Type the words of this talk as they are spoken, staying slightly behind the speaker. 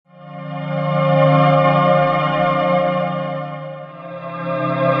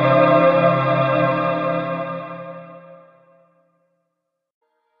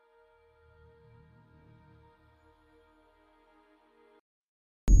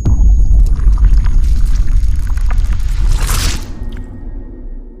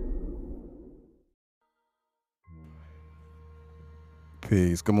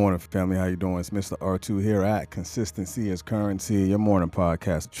Peace. Good morning, family. How you doing? It's Mr. R2 here at Consistency is Currency, your morning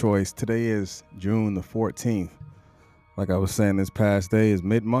podcast of choice. Today is June the 14th. Like I was saying, this past day is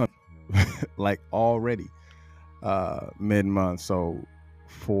mid-month, like already mid-month. So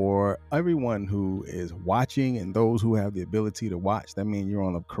for everyone who is watching and those who have the ability to watch, that means you're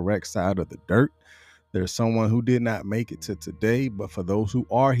on the correct side of the dirt. There's someone who did not make it to today, but for those who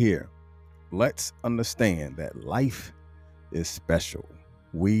are here, let's understand that life is special.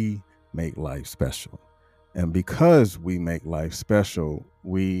 We make life special. And because we make life special,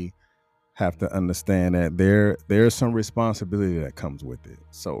 we have to understand that there's some responsibility that comes with it.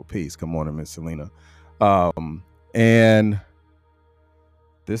 So peace. Good morning, Miss Selena. And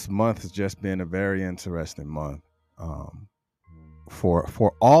this month has just been a very interesting month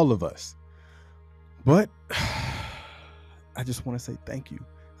for all of us. But I just want to say thank you.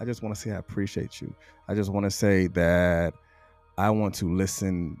 I just want to say I appreciate you. I just want to say that I want to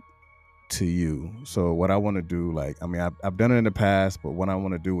listen to you. So what I want to do, I've done it in the past, but what I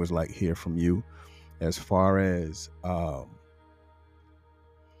want to do is hear from you as far as the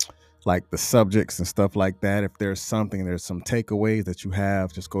subjects and stuff like that. If there's some takeaways that you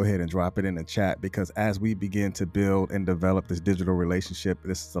have, just go ahead and drop it in the chat, because as we begin to build and develop this digital relationship,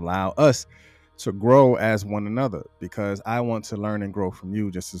 this is allow us to grow as one another, because I want to learn and grow from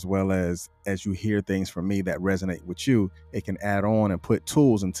you just as well as you hear things from me that resonate with you. It can add on and put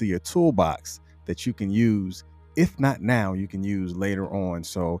tools into your toolbox that you can use. If not now, you can use later on.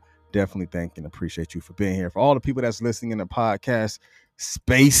 So definitely thank and appreciate you for being here. For all the people that's listening in the podcast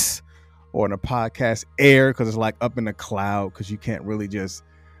space or in the podcast air, because it's up in the cloud, because you can't really just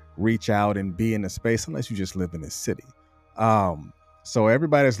reach out and be in the space unless you just live in this city. So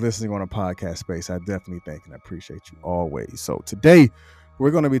everybody that's listening on a podcast space, I definitely thank and appreciate you always. So today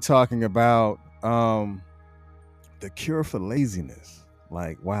we're going to be talking about the cure for laziness.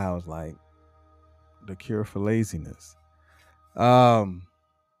 The cure for laziness. Yeah, I'm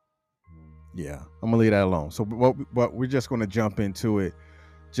gonna leave that alone. So what we're just going to jump into it,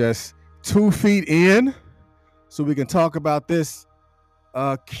 just 2 feet in, so we can talk about this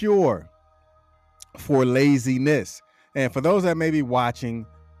cure for laziness. And for those that may be watching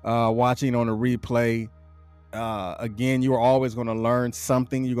on a replay, again, you're always going to learn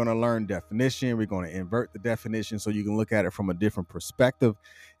something. You're going to learn definition. We're going to invert the definition so you can look at it from a different perspective.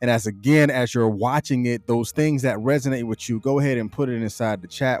 And as you're watching it, those things that resonate with you, go ahead and put it inside the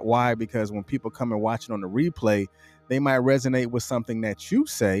chat. Why? Because when people come and watch it on the replay, they might resonate with something that you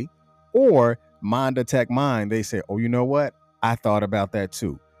say, or mind attack mind. They say, oh, you know what? I thought about that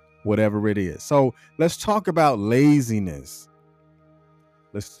too. Whatever it is. So let's talk about laziness.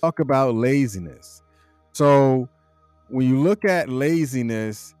 So when you look at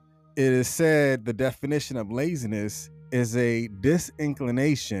laziness, it is said the definition of laziness is a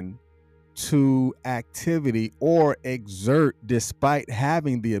disinclination to activity or exert despite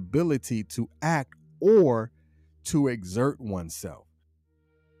having the ability to act or to exert oneself.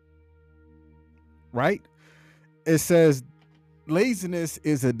 Right? It says laziness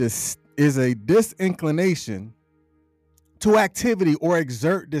is a disinclination to activity or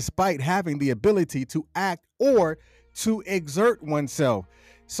exert despite having the ability to act or to exert oneself.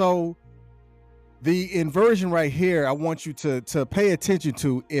 So the inversion right here, I want you to pay attention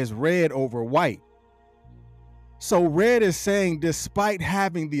to, is red over white. So red is saying despite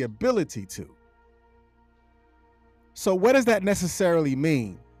having the ability to. So what does that necessarily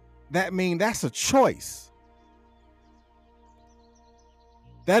mean? That means that's a choice.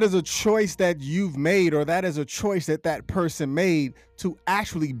 That is a choice that you've made, or that is a choice that person made to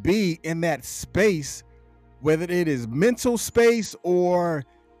actually be in that space, whether it is mental space or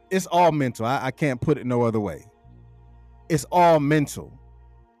it's all mental. I can't put it no other way. It's all mental,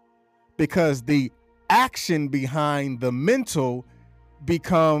 because the action behind the mental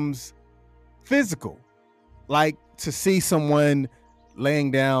becomes physical, like to see someone laying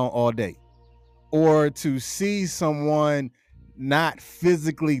down all day, or to see someone not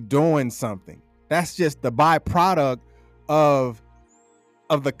physically doing something. That's just the byproduct of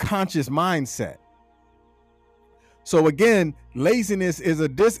the conscious mindset. So again, laziness is a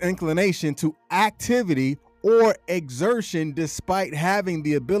disinclination to activity or exertion despite having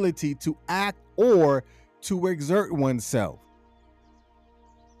the ability to act or to exert oneself.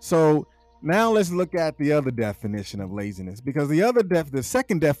 So now let's look at the other definition of laziness, because the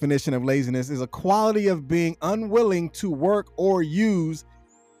second definition of laziness is a quality of being unwilling to work or use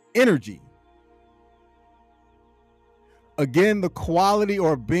energy. Again, the quality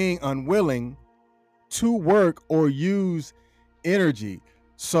or being unwilling to work or use energy.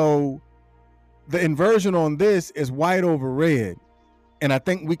 So the inversion on this is white over red. And I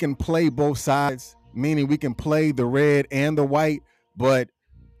think we can play both sides, meaning we can play the red and the white, but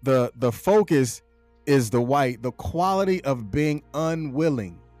the focus is the white, the quality of being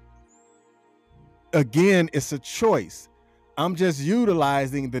unwilling. Again, it's a choice. I'm just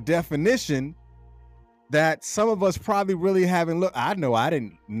utilizing the definition that some of us probably really haven't looked. I know I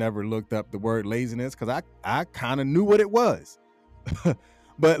didn't never looked up the word laziness because I kind of knew what it was.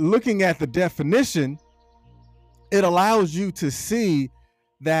 But looking at the definition, it allows you to see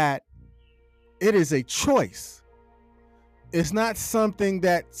that it is a choice. It's not something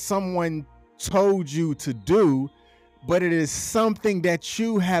that someone told you to do, but it is something that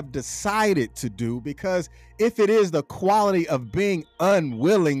you have decided to do, because if it is the quality of being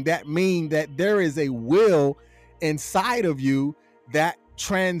unwilling, that means that there is a will inside of you that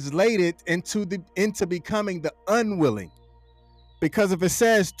translated into becoming the unwilling. Because if it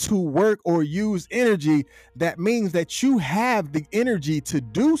says to work or use energy, that means that you have the energy to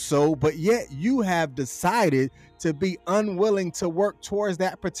do so, but yet you have decided to be unwilling to work towards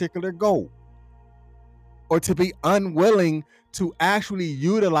that particular goal, or to be unwilling to actually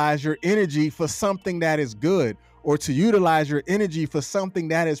utilize your energy for something that is good, or to utilize your energy for something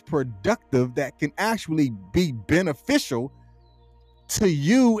that is productive, that can actually be beneficial to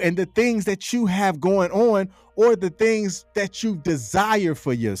you and the things that you have going on, or the things that you desire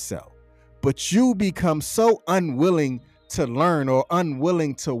for yourself. But you become so unwilling to learn, or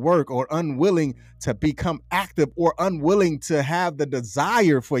unwilling to work, or unwilling to become active, or unwilling to have the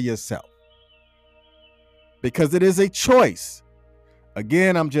desire for yourself, because it is a choice.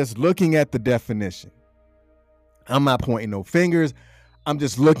 Again, I'm just looking at the definition. I'm not pointing no fingers. I'm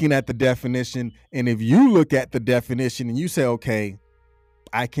just looking at the definition. And if you look at the definition and you say, okay,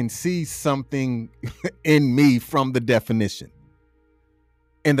 I can see something in me from the definition,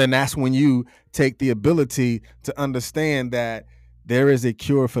 and then that's when you take the ability to understand that there is a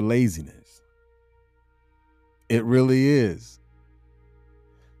cure for laziness. It really is.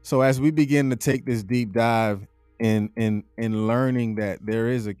 So as we begin to take this deep dive in learning that there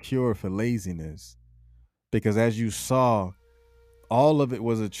is a cure for laziness, because as you saw, all of it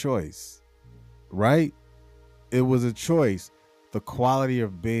was a choice, right? It was a choice. The quality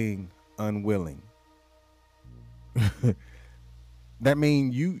of being unwilling. That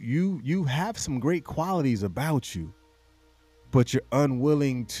means you have some great qualities about you, but you're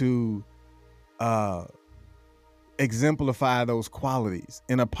unwilling to exemplify those qualities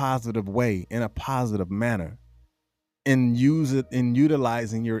in a positive way, in a positive manner, and use it in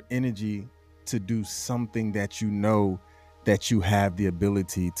utilizing your energy to do something that you know that you have the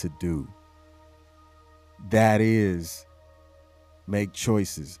ability to do. That is, make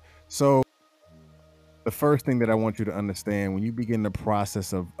choices. So the first thing that I want you to understand when you begin the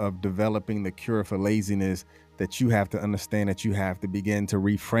process of developing the cure for laziness, that you have to understand that you have to begin to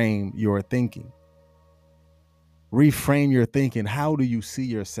reframe your thinking. Reframe your thinking. How do you see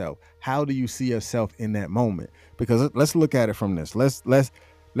yourself? How do you see yourself in that moment? Because let's look at it from this. Let's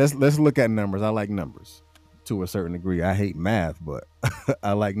look at numbers. I like numbers to a certain degree. I hate math, but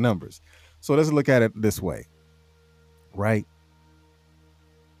I like numbers. So let's look at it this way, right?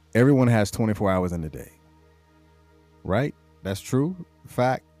 Everyone has 24 hours in the day, right? That's true,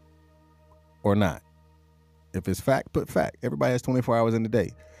 fact, or not. If it's fact, put fact. Everybody has 24 hours in the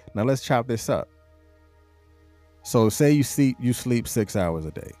day. Now let's chop this up. So say you sleep 6 hours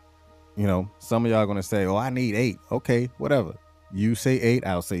a day. You know, some of y'all are going to say, oh, I need 8. Okay, whatever. You say 8,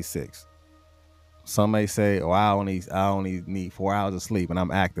 I'll say 6. Some may say, oh, I only need 4 hours of sleep and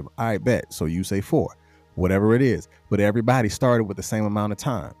I'm active. All right, bet. So you say 4, whatever it is. But everybody started with the same amount of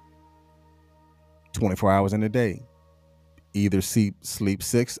time. 24 hours in a day. Either sleep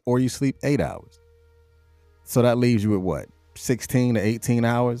 6 or you sleep 8 hours. So that leaves you with what? 16 to 18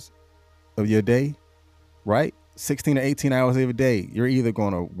 hours of your day, right? 16 to 18 hours every day. You're either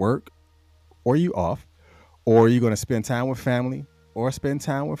going to work or you off, or you're going to spend time with family or spend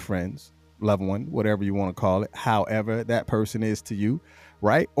time with friends, loved one, whatever you want to call it, however that person is to you,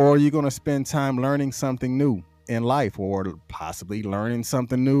 right? Or you're going to spend time learning something new in life, or possibly learning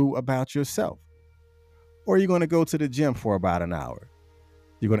something new about yourself. Or you're going to go to the gym for about an hour.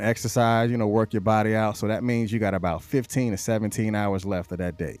 You're going to exercise, work your body out. So that means you got about 15 to 17 hours left of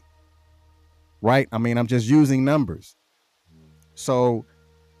that day. Right? I mean, I'm just using numbers. So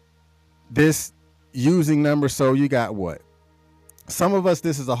this using numbers. So you got what? Some of us,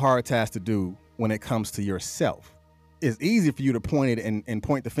 this is a hard task to do when it comes to yourself. It's easy for you to point it and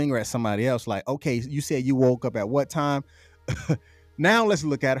point the finger at somebody else. Like, okay, you said you woke up at what time? Now let's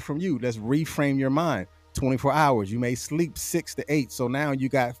look at it from you. Let's reframe your mind. 24 hours. You may sleep 6 to 8. So now you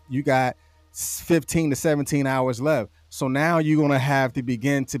got 15 to 17 hours left. So now you're going to have to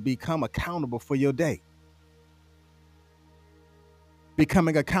begin to become accountable for your day.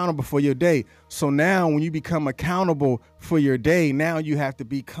 Becoming accountable for your day. So now when you become accountable for your day, now you have to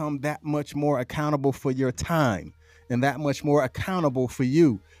become that much more accountable for your time and that much more accountable for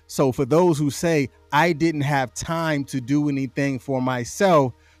you. So for those who say, I didn't have time to do anything for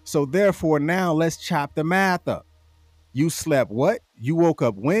myself, so therefore now let's chop the math up. You slept what? You woke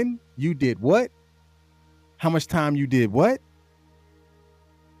up when? You did what? How much time you did what?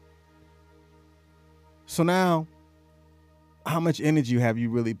 So now, how much energy have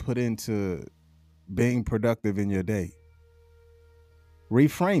you really put into being productive in your day?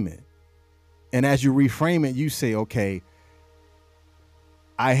 Reframe it. And as you reframe it, you say, okay,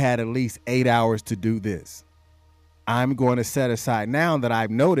 I had at least 8 hours to do this. I'm going to set aside, now that I've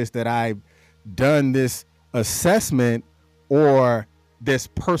noticed that I've done this assessment or this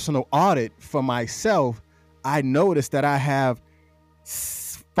personal audit for myself, I noticed that I have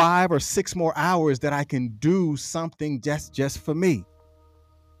 5 or 6 more hours that I can do something just for me,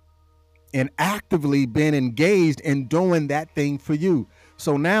 and actively been engaged in doing that thing for you.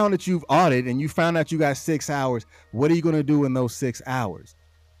 So now that you've audited and you found out you got 6 hours, what are you going to do in those 6 hours?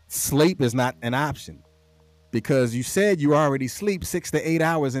 Sleep is not an option, because you said you already sleep 6 to 8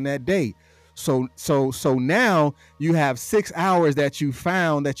 hours in that day. So now you have 6 hours that you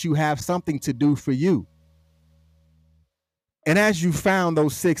found that you have something to do for you. And as you found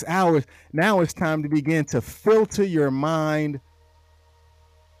those 6 hours, now it's time to begin to filter your mind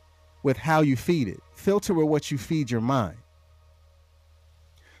with how you feed it. Filter with what you feed your mind.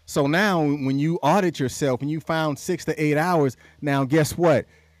 So now when you audit yourself and you found 6 to 8 hours, now guess what?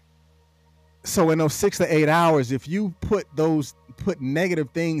 So in those 6 to 8 hours, if you put negative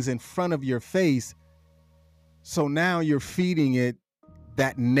things in front of your face, so now you're feeding it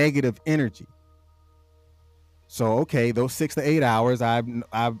that negative energy. So, okay, those 6 to 8 hours,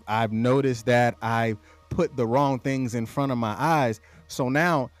 I've noticed that I put the wrong things in front of my eyes. So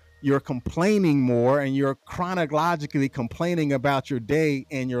now you're complaining more, and you're chronologically complaining about your day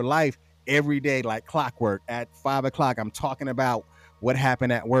and your life every day, like clockwork. At 5 o'clock, I'm talking about what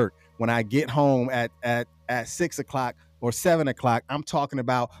happened at work. When I get home at 6 o'clock or 7 o'clock, I'm talking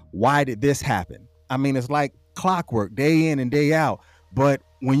about why did this happen? I mean, it's like clockwork, day in and day out. But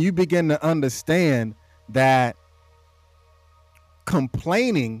when you begin to understand that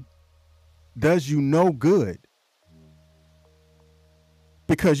complaining does you no good,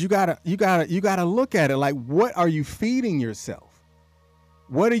 because you gotta look at it like, what are you feeding yourself?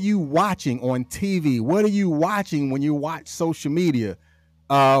 What are you watching on TV? What are you watching when you watch social media?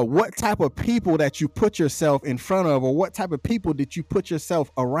 What type of people that you put yourself in front of, or what type of people did you put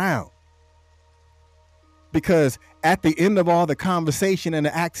yourself around? Because at the end of all the conversation and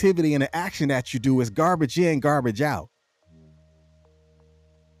the activity and the action that you do is garbage in, garbage out.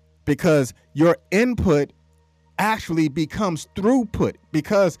 Because your input actually becomes throughput,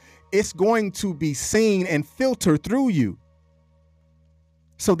 because it's going to be seen and filtered through you.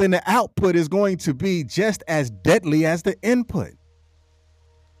 So then the output is going to be just as deadly as the input.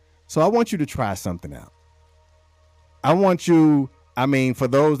 So I want you to try something out. For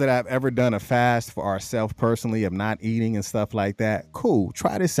those that have ever done a fast for ourselves personally of not eating and stuff like that, cool,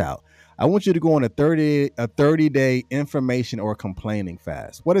 try this out. I want you to go on a 30-day information or complaining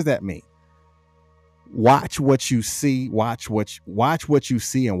fast. What does that mean? Watch what you see, watch what you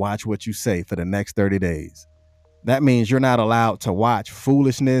see, and watch what you say for the next 30 days. That means you're not allowed to watch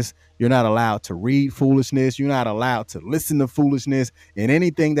foolishness. You're not allowed to read foolishness. You're not allowed to listen to foolishness and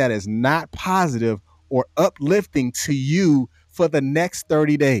anything that is not positive or uplifting to you for the next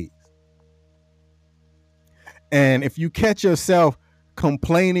 30 days. And if you catch yourself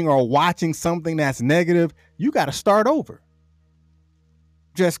complaining or watching something that's negative, you got to start over.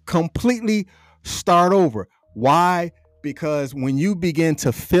 Just completely start over. Why? Because when you begin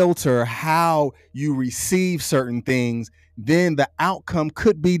to filter how you receive certain things, then the outcome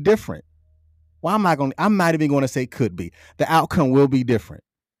could be different. Well, I'm not even going to say could be. The outcome will be different.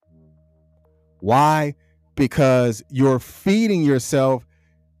 Why? Because you're feeding yourself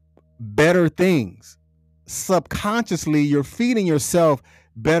better things. Subconsciously, you're feeding yourself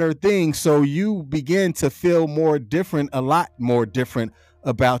better things. So you begin to feel a lot more different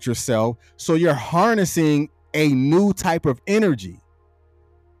about yourself. So you're harnessing a new type of energy.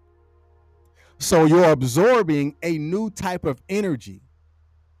 So you're absorbing a new type of energy.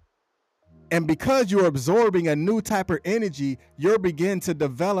 And because you're absorbing a new type of energy, you're beginning to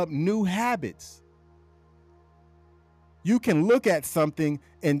develop new habits. You can look at something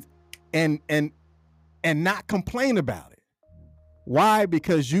and not complain about it. Why?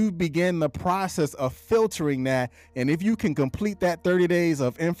 Because you begin the process of filtering that. And if you can complete that 30 days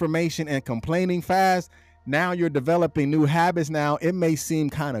of information and complaining fast, now you're developing new habits. Now it may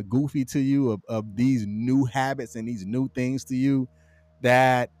seem kind of goofy to you of these new habits and these new things to you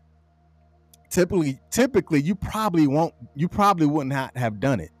that typically you probably wouldn't have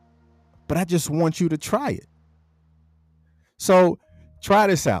done it. But I just want you to try it. So try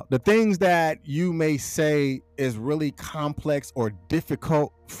this out. The things that you may say is really complex or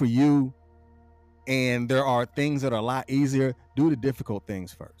difficult for you, and there are things that are a lot easier, do the difficult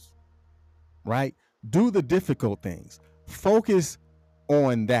things first, right? Do the difficult things. Focus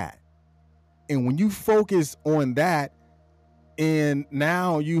on that. And when you focus on that, and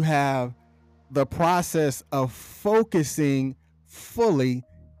now you have the process of focusing fully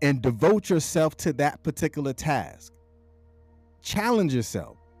and devote yourself to that particular task. Challenge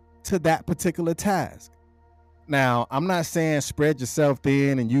yourself to that particular task. Now, I'm not saying spread yourself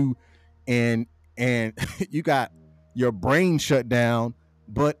thin and you you got your brain shut down,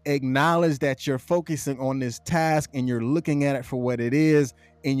 but acknowledge that you're focusing on this task and you're looking at it for what it is,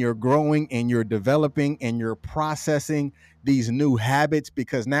 and you're growing and you're developing and you're processing these new habits,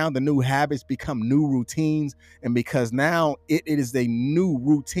 because now the new habits become new routines. And because now it is a new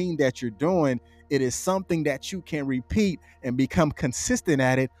routine that you're doing, it is something that you can repeat and become consistent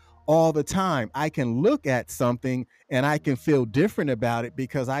at it all the time. I can look at something and I can feel different about it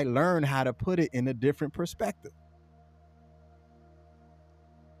because I learned how to put it in a different perspective.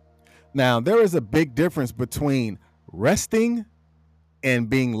 Now, there is a big difference between resting and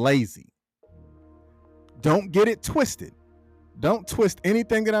being lazy. Don't get it twisted. Don't twist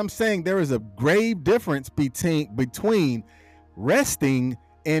anything that I'm saying. There is a grave difference between resting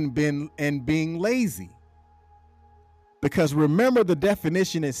and being lazy. Because remember the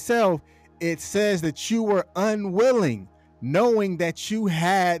definition itself, it says that you were unwilling, knowing that you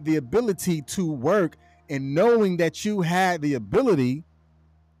had the ability to work and knowing that you had the ability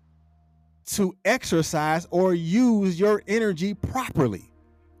to exercise or use your energy properly.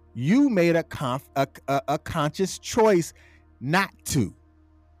 You made a conscious choice not to.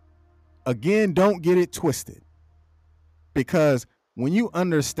 Again, don't get it twisted. Because when you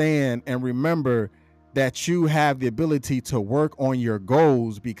understand and remember that you have the ability to work on your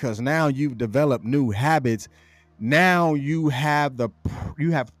goals, because now you've developed new habits, now you have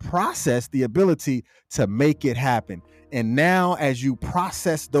processed the ability to make it happen. And now as you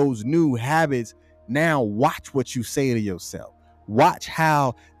process those new habits, now watch what you say to yourself. Watch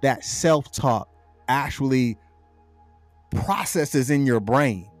how that self-talk actually processes in your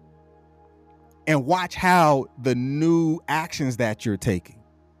brain, and watch how the new actions that you're taking.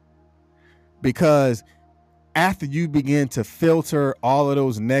 Because after you begin to filter all of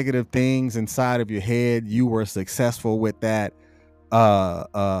those negative things inside of your head, you were successful with that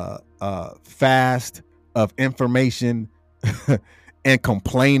fast of information and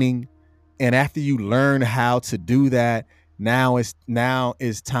complaining. And after you learn how to do that, now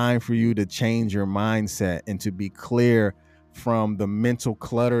it's time for you to change your mindset and to be clear from the mental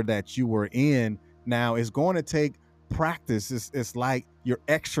clutter that you were in. Now it's going to take practice. It's like you're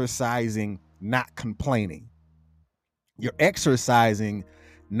exercising, not complaining. You're exercising,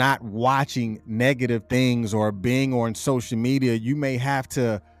 not watching negative things or being on social media. You may have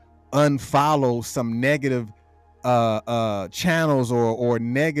to unfollow some negative channels or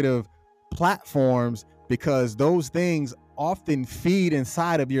negative platforms, because those things often feed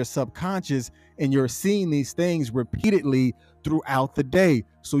inside of your subconscious, and you're seeing these things repeatedly throughout the day.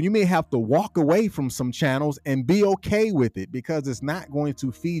 So you may have to walk away from some channels and be okay with it, because it's not going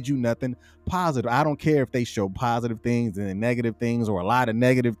to feed you nothing positive. I don't care if they show positive things and negative things, or a lot of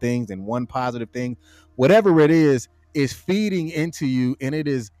negative things and one positive thing. Whatever it is feeding into you, and it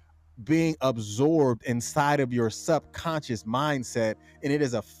is being absorbed inside of your subconscious mindset, and it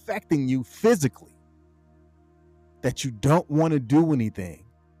is affecting you physically, that you don't want to do anything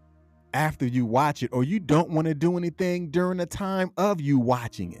after you watch it, or you don't want to do anything during the time of you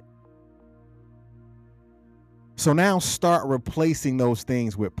watching it. So now start replacing those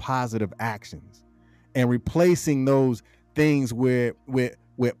things with positive actions, and replacing those things with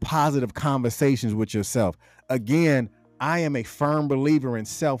positive conversations with yourself. Again, I am a firm believer in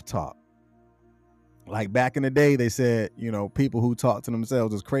self-talk. Like back in the day, they said, people who talk to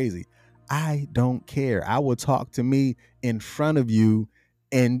themselves is crazy. I don't care. I will talk to me in front of you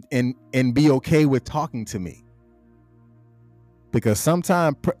and be okay with talking to me. Because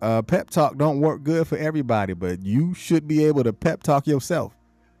sometimes pep talk don't work good for everybody, but you should be able to pep talk yourself,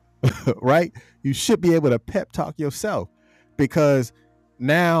 right? You should be able to pep talk yourself, because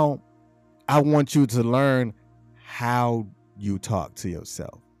now I want you to learn how you talk to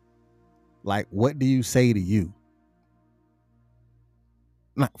yourself? Like, what do you say to you?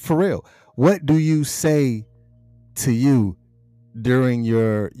 Like, for real, what do you say to you during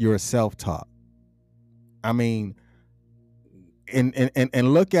your self-talk? I mean,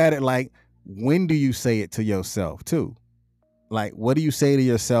 and look at it like, when do you say it to yourself too? Like, what do you say to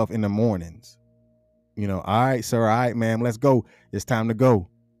yourself in the mornings? All right, sir, all right, ma'am, let's go. It's time to go.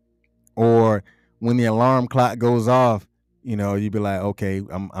 Or when the alarm clock goes off, you be like, okay,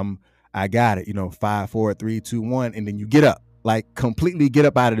 I got it. 5, 4, 3, 2, 1, and then you get up, like completely get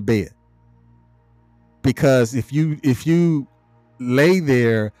up out of the bed. Because if you lay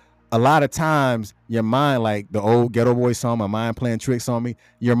there, a lot of times your mind, like the old Ghetto Boy song, "My Mind Playing Tricks on Me,"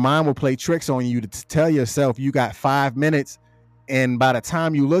 your mind will play tricks on you to tell yourself you got 5 minutes, and by the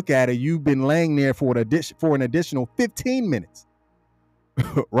time you look at it, you've been laying there for an additional 15 minutes.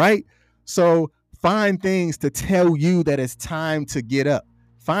 Right? So find things to tell you that it's time to get up.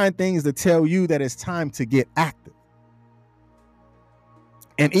 Find things to tell you that it's time to get active.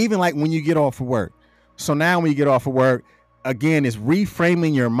 And even like when you get off of work. So now when you get off of work, again, it's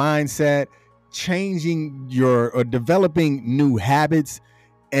reframing your mindset, changing or developing new habits.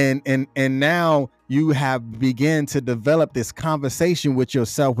 And now you have begun to develop this conversation with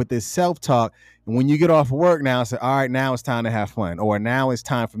yourself, with this self-talk. And when you get off of work now, say, all right, now it's time to have fun. Or now it's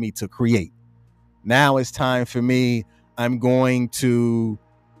time for me to create. Now it's time for me, I'm going to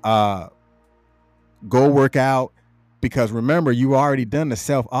go work out. Because remember, you already done the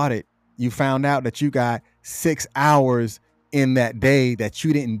self-audit. You found out that you got 6 hours in that day that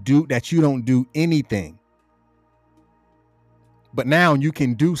you don't do anything. But now you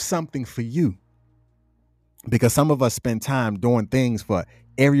can do something for you. Because some of us spend time doing things for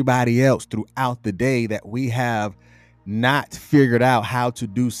everybody else throughout the day that we have not figured out how to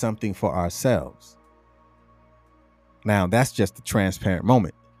do something for ourselves. Now, that's just a transparent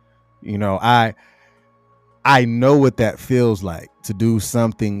moment. I know what that feels like, to do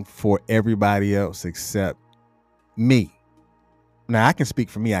something for everybody else except me. Now, I can speak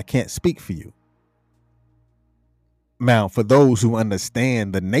for me. I can't speak for you. Now, for those who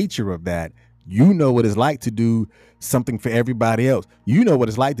understand the nature of that, you know what it's like to do something for everybody else. You know what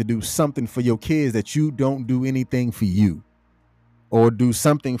it's like to do something for your kids that you don't do anything for you, or do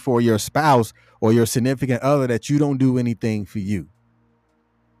something for your spouse or your significant other that you don't do anything for you.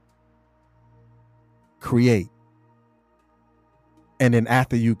 Create. And then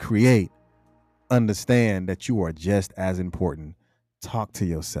after you create, understand that you are just as important. Talk to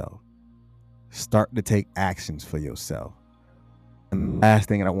yourself. Start to take actions for yourself. And the last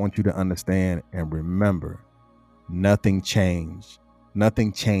thing that I want you to understand and remember, nothing changes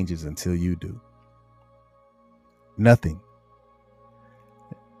until you do. Nothing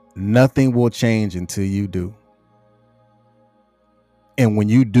will change until you do. And when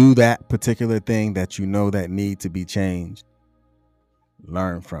you do that particular thing that you know that need to be changed,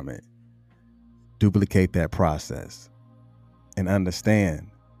 learn from it. Duplicate that process. And understand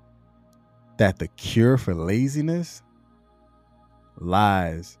that the cure for laziness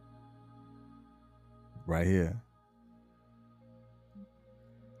lies right here.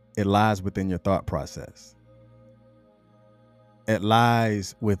 It lies within your thought process. It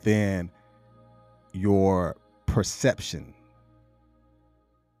lies within your perception.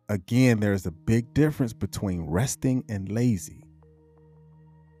 Again, there's a big difference between resting and lazy.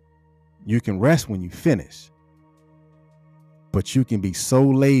 You can rest when you finish, but you can be so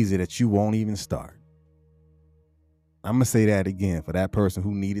lazy that you won't even start. I'm going to say that again for that person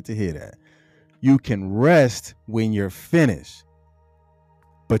who needed to hear that. You can rest when you're finished,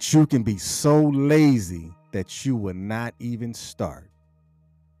 but you can be so lazy that you will not even start.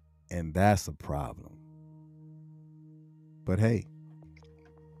 And that's a problem. But hey,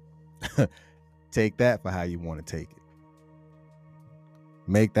 take that for how you want to take it.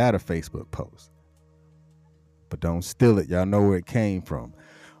 Make that a Facebook post. But don't steal it. Y'all know where it came from.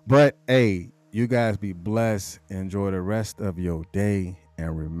 But hey, you guys be blessed. Enjoy the rest of your day.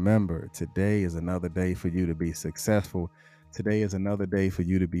 And remember, today is another day for you to be successful. Today is another day for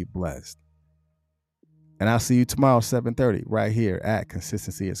you to be blessed. And I'll see you tomorrow, 7:30, right here at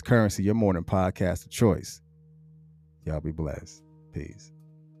Consistency is Currency, your morning podcast of choice. Y'all be blessed. Peace.